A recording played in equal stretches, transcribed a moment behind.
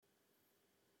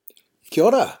Kia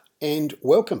ora and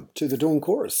welcome to the Dawn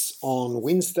Chorus on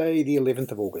Wednesday the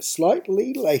 11th of August.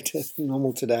 Slightly later than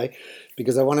normal today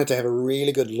because I wanted to have a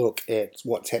really good look at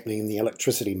what's happening in the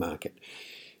electricity market.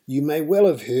 You may well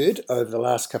have heard over the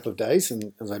last couple of days,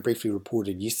 and as I briefly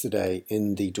reported yesterday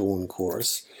in the Dawn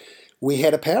Chorus, we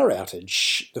had a power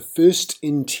outage, the first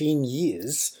in 10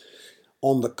 years,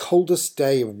 on the coldest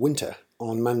day of winter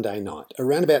on Monday night.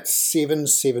 Around about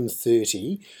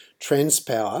 7:30,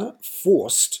 Transpower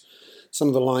forced some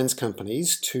of the lines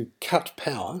companies to cut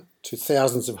power to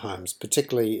thousands of homes,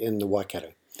 particularly in the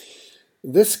Waikato.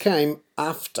 This came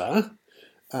after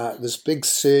this big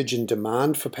surge in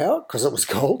demand for power because it was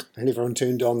cold and everyone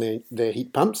turned on their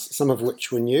heat pumps, some of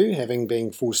which were new, having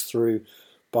been forced through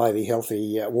by the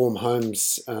Healthy Warm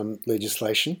Homes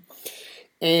legislation.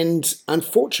 And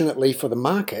unfortunately for the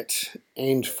market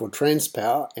and for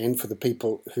Transpower and for the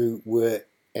people who were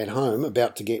at home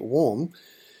about to get warm,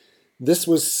 there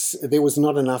was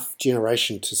not enough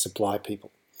generation to supply people.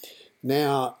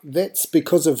 Now, that's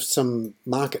because of some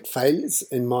market failures,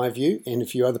 in my view, and a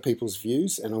few other people's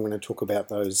views, and I'm going to talk about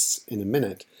those in a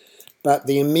minute. But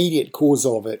the immediate cause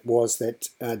of it was that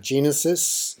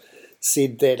Genesis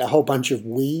said that a whole bunch of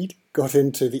weed got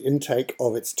into the intake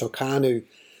of its Tokanu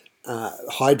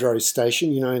hydro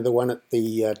station, the one at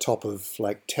the top of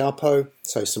Lake Taupo,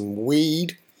 so some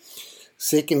weed.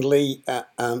 Secondly,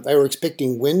 they were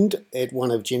expecting wind at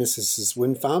one of Genesis's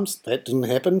wind farms. That didn't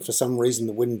happen. For some reason,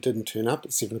 the wind didn't turn up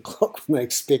at 7 o'clock when they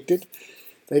expected.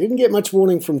 They didn't get much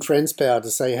warning from Transpower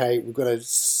to say, hey, we've got a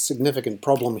significant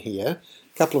problem here,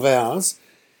 a couple of hours.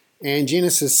 And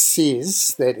Genesis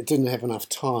says that it didn't have enough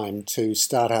time to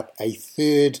start up a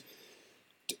third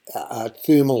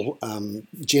thermal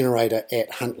generator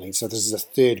at Huntly. So this is a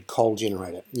third coal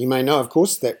generator. You may know, of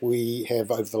course, that we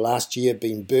have over the last year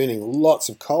been burning lots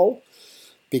of coal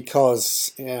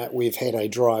because we've had a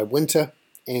dry winter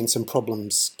and some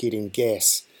problems getting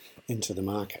gas into the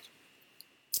market.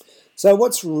 So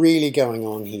what's really going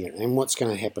on here and what's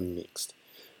going to happen next?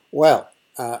 Well,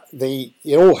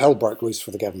 all hell broke loose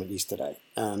for the government yesterday.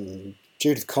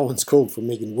 Judith Collins called for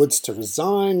Megan Woods to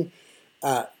resign.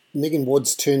 Megan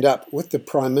Woods turned up with the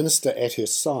Prime Minister at her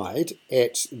side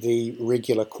at the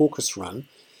regular caucus run.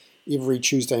 Every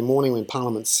Tuesday morning when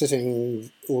Parliament's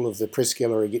sitting, all of the press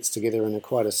gallery gets together in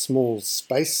quite a small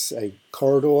space, a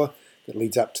corridor that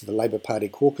leads up to the Labour Party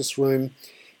caucus room,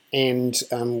 and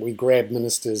we grab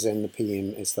ministers and the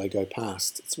PM as they go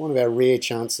past. It's one of our rare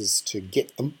chances to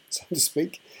get them, so to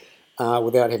speak,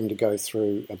 without having to go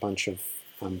through a bunch of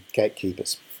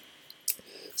gatekeepers.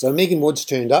 So Megan Woods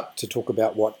turned up to talk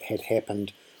about what had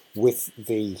happened with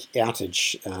the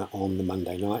outage on the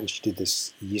Monday night, and she did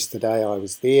this yesterday. I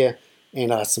was there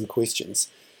and asked some questions.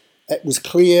 It was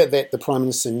clear that the Prime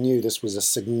Minister knew this was a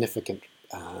significant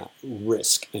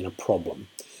risk and a problem.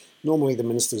 Normally the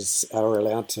ministers are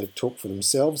allowed to talk for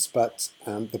themselves, but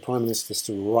the Prime Minister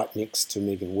stood right next to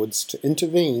Megan Woods to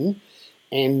intervene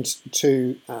and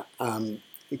to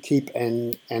keep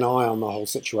an eye on the whole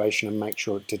situation and make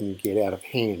sure it didn't get out of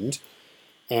hand.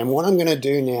 And what I'm going to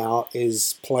do now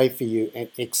is play for you an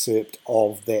excerpt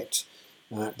of that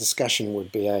discussion,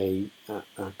 would be a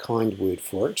kind word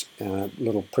for it, a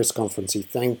little press conferencey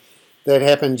thing that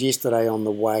happened yesterday on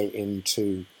the way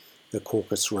into the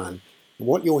caucus run.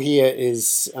 What you'll hear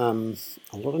is a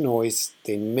lot of noise,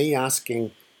 then me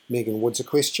asking Megan Woods a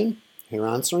question, her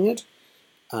answering it,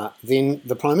 then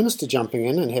the Prime Minister jumping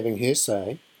in and having her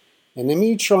say, and then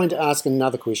me trying to ask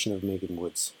another question of Megan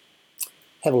Woods.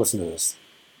 Have a listen to this.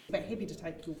 But happy to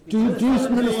take your Do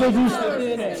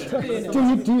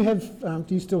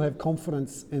you still have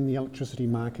confidence in the electricity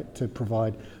market to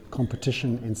provide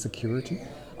competition and security?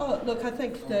 Oh, look, I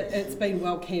think that it's been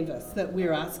well canvassed that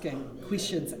we're asking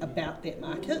questions about that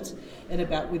market and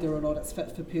about whether or not it's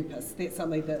fit for purpose. That's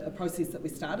something that a process that we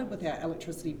started with our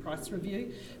electricity price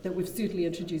review, that we've certainly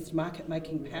introduced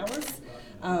market-making powers.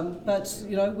 But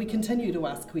we continue to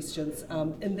ask questions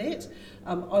in that.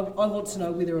 I want to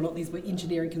know whether or not these were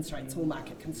engineering constraints or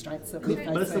market constraints that we're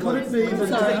facing.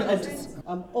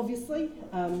 Obviously,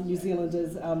 New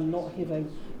Zealanders not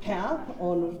having power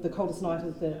on the coldest night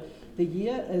of the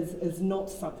year is not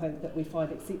something that we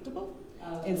find acceptable.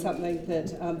 and something that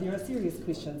there are serious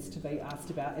questions to be asked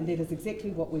about, and that is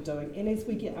exactly what we're doing. And as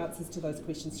we get answers to those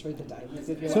questions through the day, we'll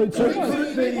give you one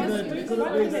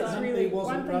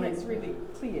thing that's really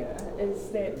clear is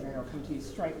that I'll come to you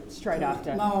straight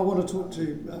after. No, I want to talk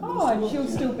to. She'll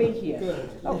still be here. Good.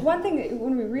 One thing that we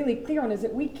want to be really clear on is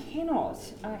that we cannot,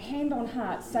 hand on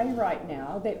heart, say right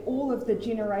now that all of the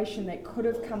generation that could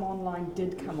have come online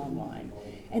did come online.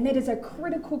 And that is a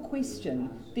critical question.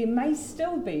 There may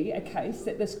still be a case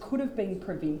that this could have been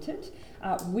prevented.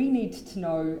 We need to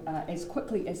know as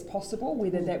quickly as possible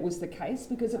whether that was the case,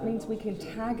 because it means we can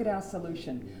target our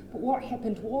solution. But what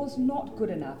happened was not good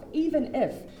enough. Even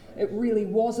if it really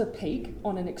was a peak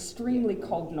on an extremely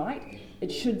cold night,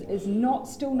 it is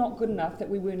still not good enough that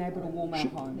we weren't able to warm our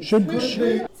homes. So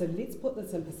let's put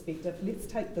this in perspective. Let's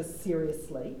take this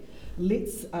seriously.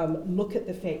 Let's look at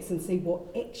the facts and see what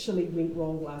actually went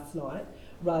wrong last night,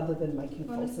 rather than making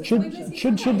false assumptions.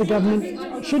 Should the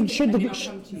government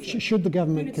should the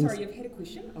government? Sorry, you've had a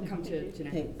question. I'll come to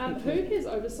Janelle. Who has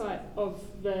oversight of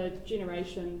the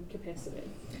generation capacity?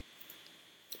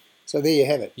 So there you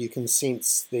have it. You can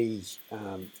sense the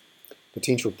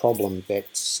potential problem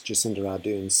that Jacinda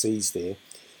Ardern sees there.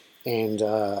 And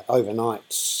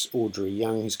overnight, Audrey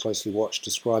Young, who's closely watched,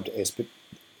 described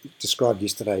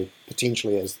yesterday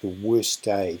potentially as the worst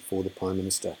day for the Prime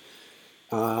Minister.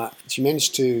 She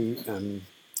managed to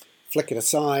flick it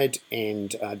aside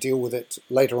and deal with it.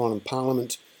 Later on in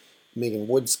Parliament, Megan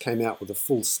Woods came out with a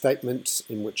full statement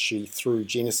in which she threw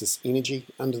Genesis Energy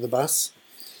under the bus.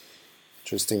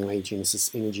 Interestingly,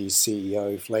 Genesis Energy's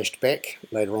CEO flashed back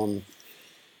later on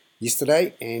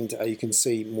yesterday, and you can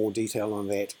see more detail on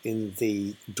that in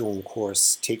the Dawn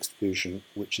Chorus text version,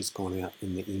 which has gone out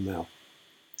in the email.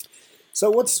 So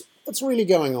what's really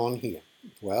going on here?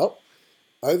 Well,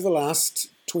 over the last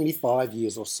 25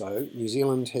 years or so, New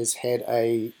Zealand has had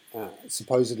a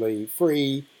supposedly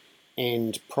free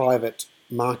and private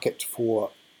market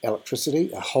for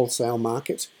electricity, a wholesale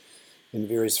market in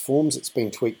various forms. It's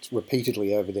been tweaked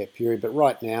repeatedly over that period, but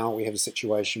right now we have a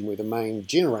situation where the main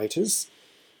generators,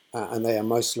 and they are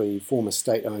mostly former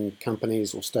state-owned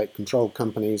companies or state-controlled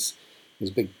companies.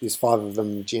 There's 5 of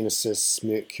them: Genesis,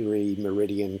 Mercury,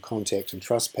 Meridian, Contact and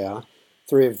Trustpower.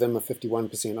 3 of them are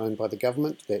 51% owned by the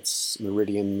government. That's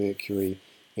Meridian, Mercury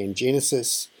and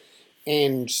Genesis.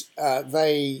 And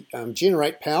they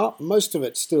generate power, most of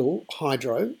it still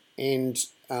hydro, and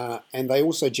they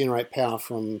also generate power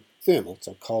from thermal,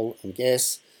 so coal and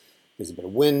gas. There's a bit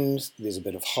of wind, there's a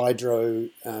bit of hydro,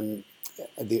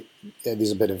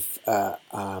 there's a bit of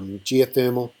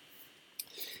geothermal.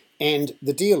 And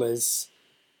the deal is,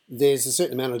 there's a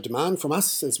certain amount of demand from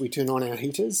us as we turn on our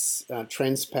heaters.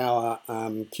 Transpower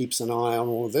keeps an eye on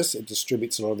all of this. It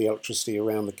distributes a lot of the electricity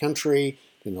around the country.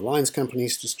 Then the lines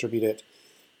companies distribute it.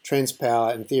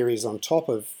 Transpower, in theory, is on top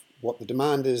of what the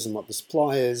demand is and what the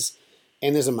supply is,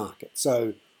 and there's a market.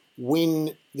 So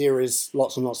when there is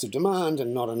lots and lots of demand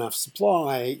and not enough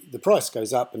supply, the price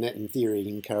goes up, and that, in theory,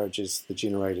 encourages the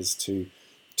generators to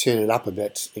turn it up a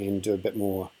bit and do a bit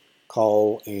more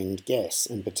coal and gas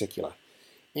in particular.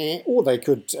 Or they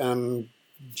could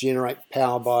generate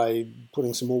power by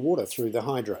putting some more water through the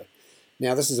hydro.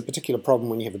 Now, this is a particular problem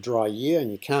when you have a dry year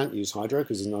and you can't use hydro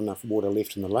because there's not enough water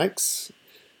left in the lakes,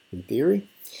 in theory.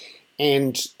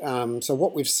 And so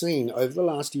what we've seen over the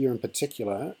last year in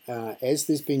particular, as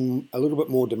there's been a little bit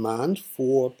more demand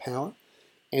for power,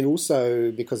 and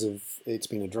also because of it's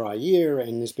been a dry year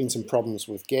and there's been some problems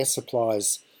with gas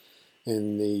supplies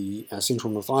in the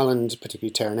central North Island,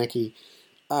 particularly Taranaki,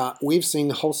 we've seen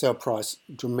the wholesale price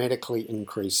dramatically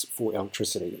increase for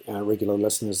electricity. Regular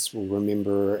listeners will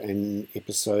remember an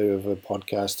episode of a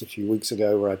podcast a few weeks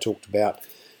ago where I talked about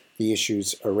the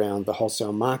issues around the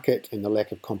wholesale market and the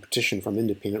lack of competition from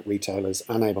independent retailers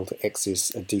unable to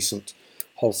access a decent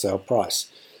wholesale price.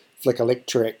 Flick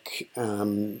Electric,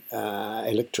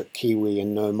 Electric Kiwi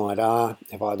and Nomad R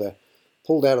have either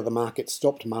pulled out of the market,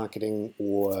 stopped marketing,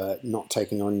 or not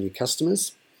taking on new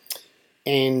customers.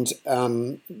 And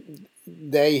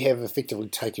they have effectively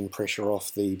taken pressure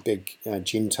off the big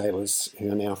gentailers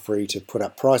who are now free to put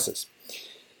up prices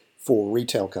for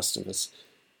retail customers.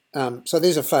 So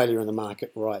there's a failure in the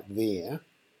market right there.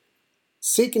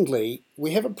 Secondly,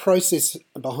 we have a process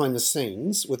behind the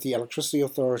scenes with the Electricity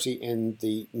Authority and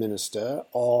the Minister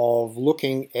of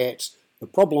looking at the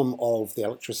problem of the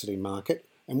electricity market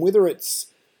and whether it's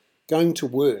going to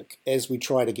work as we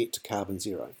try to get to carbon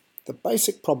zero. The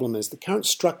basic problem is the current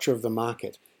structure of the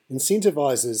market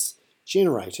incentivizes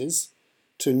generators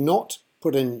to not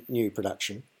put in new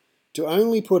production, to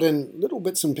only put in little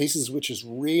bits and pieces which is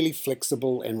really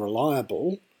flexible and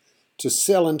reliable, to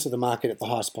sell into the market at the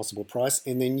highest possible price,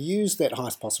 and then use that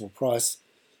highest possible price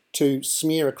to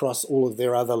smear across all of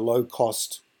their other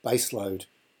low-cost baseload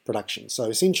production. So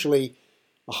essentially,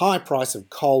 a high price of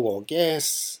coal or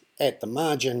gas at the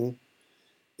margin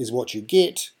is what you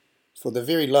get for the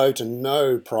very low to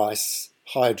no price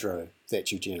hydro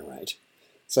that you generate.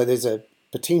 So there's a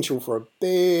potential for a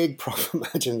big profit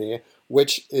margin there,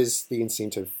 which is the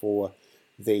incentive for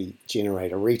the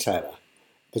generator retailer.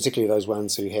 particularly those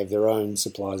ones who have their own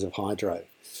supplies of hydro.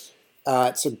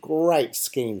 It's a great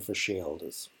scheme for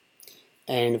shareholders.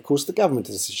 And of course the government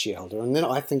is a shareholder, and then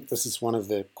I think this is one of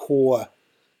the core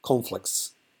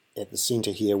conflicts at the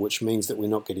centre here, which means that we're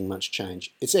not getting much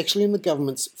change. It's actually in the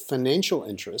government's financial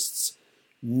interests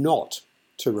not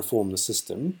to reform the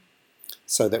system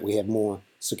so that we have more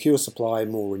secure supply,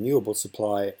 more renewable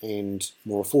supply and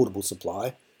more affordable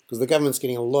supply, because the government's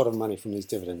getting a lot of money from these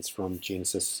dividends from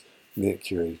Genesis,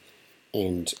 Mercury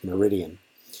and Meridian.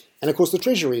 And of course the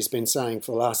Treasury has been saying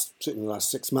for certainly the last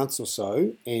 6 months or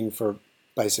so, and for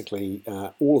basically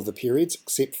all of the periods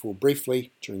except for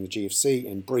briefly during the GFC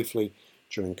and briefly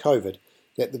during COVID,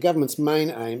 that the government's main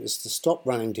aim is to stop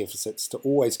running deficits, to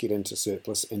always get into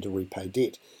surplus and to repay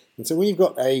debt. And so when you've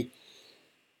got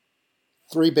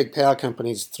three big power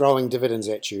companies throwing dividends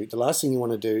at you, the last thing you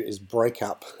want to do is break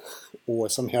up or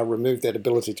somehow remove that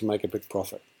ability to make a big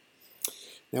profit.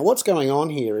 Now what's going on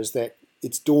here is that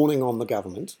it's dawning on the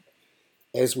government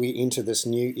as we enter this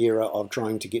new era of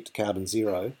trying to get to carbon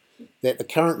zero, that the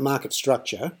current market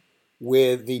structure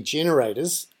where the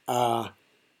generators are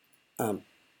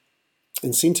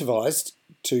incentivized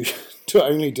to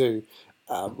only do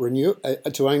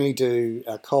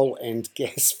coal and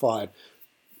gas-fired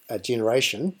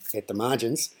generation at the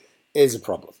margins is a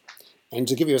problem. And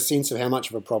to give you a sense of how much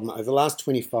of a problem, over the last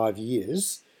 25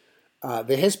 years,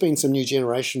 there has been some new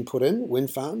generation put in,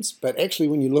 wind farms, but actually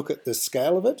when you look at the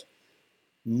scale of it,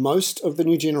 most of the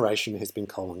new generation has been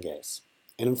coal and gas.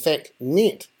 And in fact,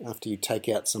 net, after you take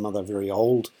out some other very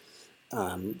old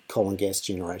coal and gas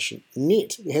generation,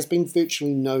 net, there has been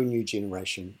virtually no new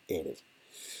generation added.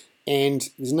 And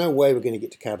there's no way we're going to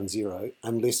get to carbon zero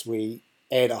unless we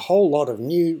add a whole lot of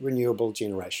new renewable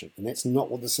generation. And that's not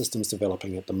what the system's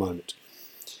developing at the moment.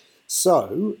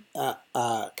 So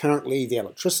currently the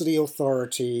Electricity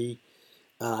Authority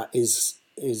is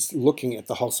looking at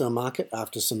the wholesale market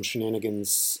after some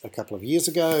shenanigans a couple of years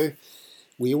ago.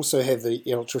 We also have the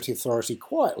Electricity Authority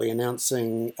quietly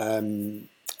announcing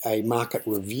a market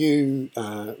review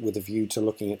with a view to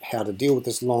looking at how to deal with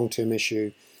this long-term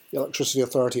issue. The Electricity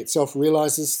Authority itself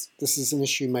realises this is an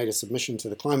issue, made a submission to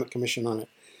the Climate Commission on it.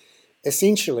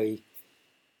 Essentially,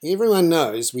 everyone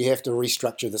knows we have to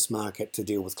restructure this market to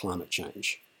deal with climate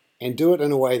change and do it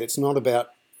in a way that's not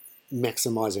about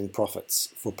maximising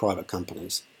profits for private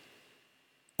companies.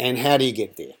 And how do you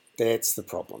get there? That's the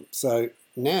problem. So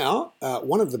now,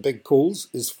 one of the big calls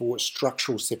is for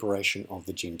structural separation of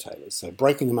the gentailers. So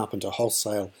breaking them up into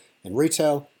wholesale and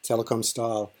retail, telecom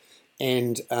style,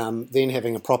 and then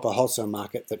having a proper wholesale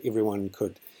market that everyone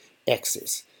could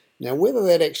access. Now, whether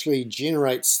that actually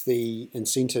generates the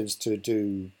incentives to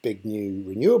do big new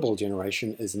renewable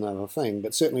generation is another thing,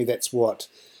 but certainly that's what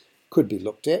could be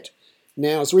looked at.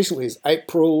 Now, as recently as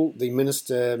April, the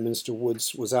Minister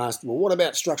Woods, was asked, well, what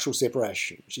about structural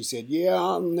separation? She said,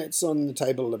 yeah, that's on the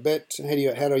table a bit. How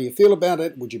do you feel about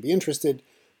it? Would you be interested?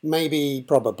 Maybe,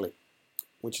 probably,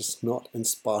 which is not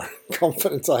inspiring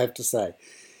confidence, I have to say.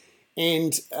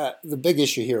 And the big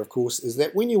issue here, of course, is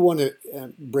that when you want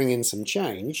to bring in some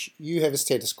change, you have a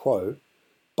status quo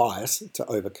bias to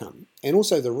overcome. And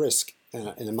also the risk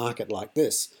in a market like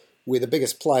this, where the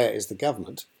biggest player is the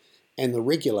government, and the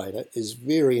regulator is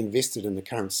very invested in the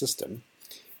current system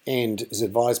and is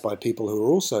advised by people who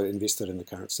are also invested in the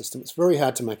current system, it's very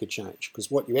hard to make a change,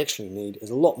 because what you actually need is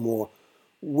a lot more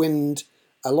wind,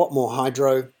 a lot more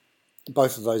hydro.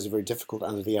 Both of those are very difficult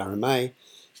under the RMA.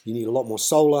 You need a lot more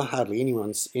solar. Hardly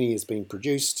any is being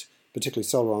produced, particularly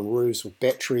solar on roofs with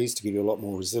batteries to give you a lot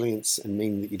more resilience and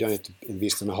mean that you don't have to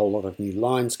invest in a whole lot of new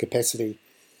lines capacity.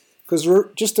 Because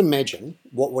just imagine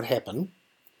what would happen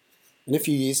in a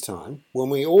few years' time when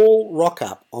we all rock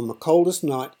up on the coldest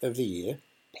night of the year,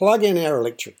 plug in our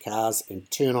electric cars and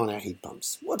turn on our heat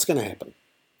pumps. What's going to happen?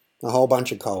 A whole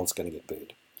bunch of coal is going to get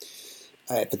burned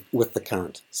with the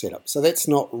current setup. So that's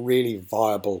not really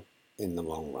viable in the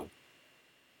long run.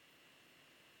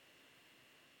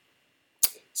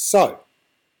 So,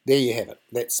 there you have it.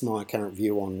 That's my current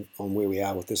view on where we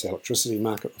are with this electricity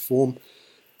market reform.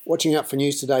 Watching out for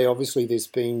news today, obviously there's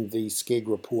been the SCEG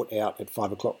report out at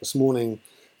 5 o'clock this morning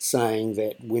saying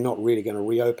that we're not really going to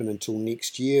reopen until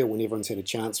next year when everyone's had a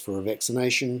chance for a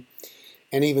vaccination.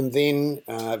 And even then,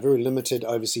 very limited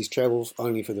overseas travel,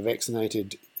 only for the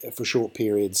vaccinated for short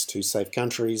periods to safe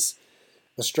countries.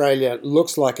 Australia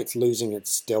looks like it's losing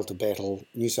its Delta battle.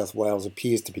 New South Wales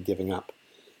appears to be giving up.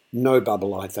 No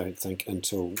bubble, I don't think,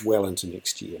 until well into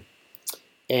next year.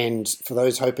 And for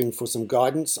those hoping for some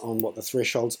guidance on what the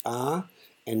thresholds are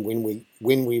and when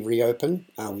we reopen,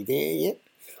 are we there yet?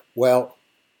 Well,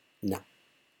 no,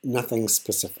 nothing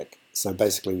specific. So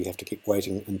basically we have to keep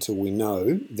waiting until we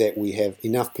know that we have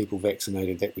enough people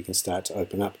vaccinated that we can start to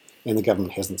open up. And the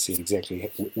government hasn't said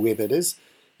exactly where that is,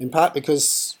 in part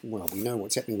because, well, we know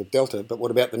what's happening with Delta, but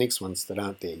what about the next ones that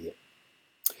aren't there yet?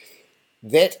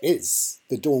 That is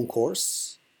the Dawn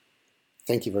Chorus.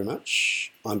 Thank you very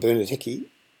much. I'm Bernard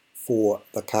Hickey for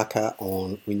the Kaka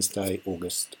on Wednesday,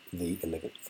 August the 11th.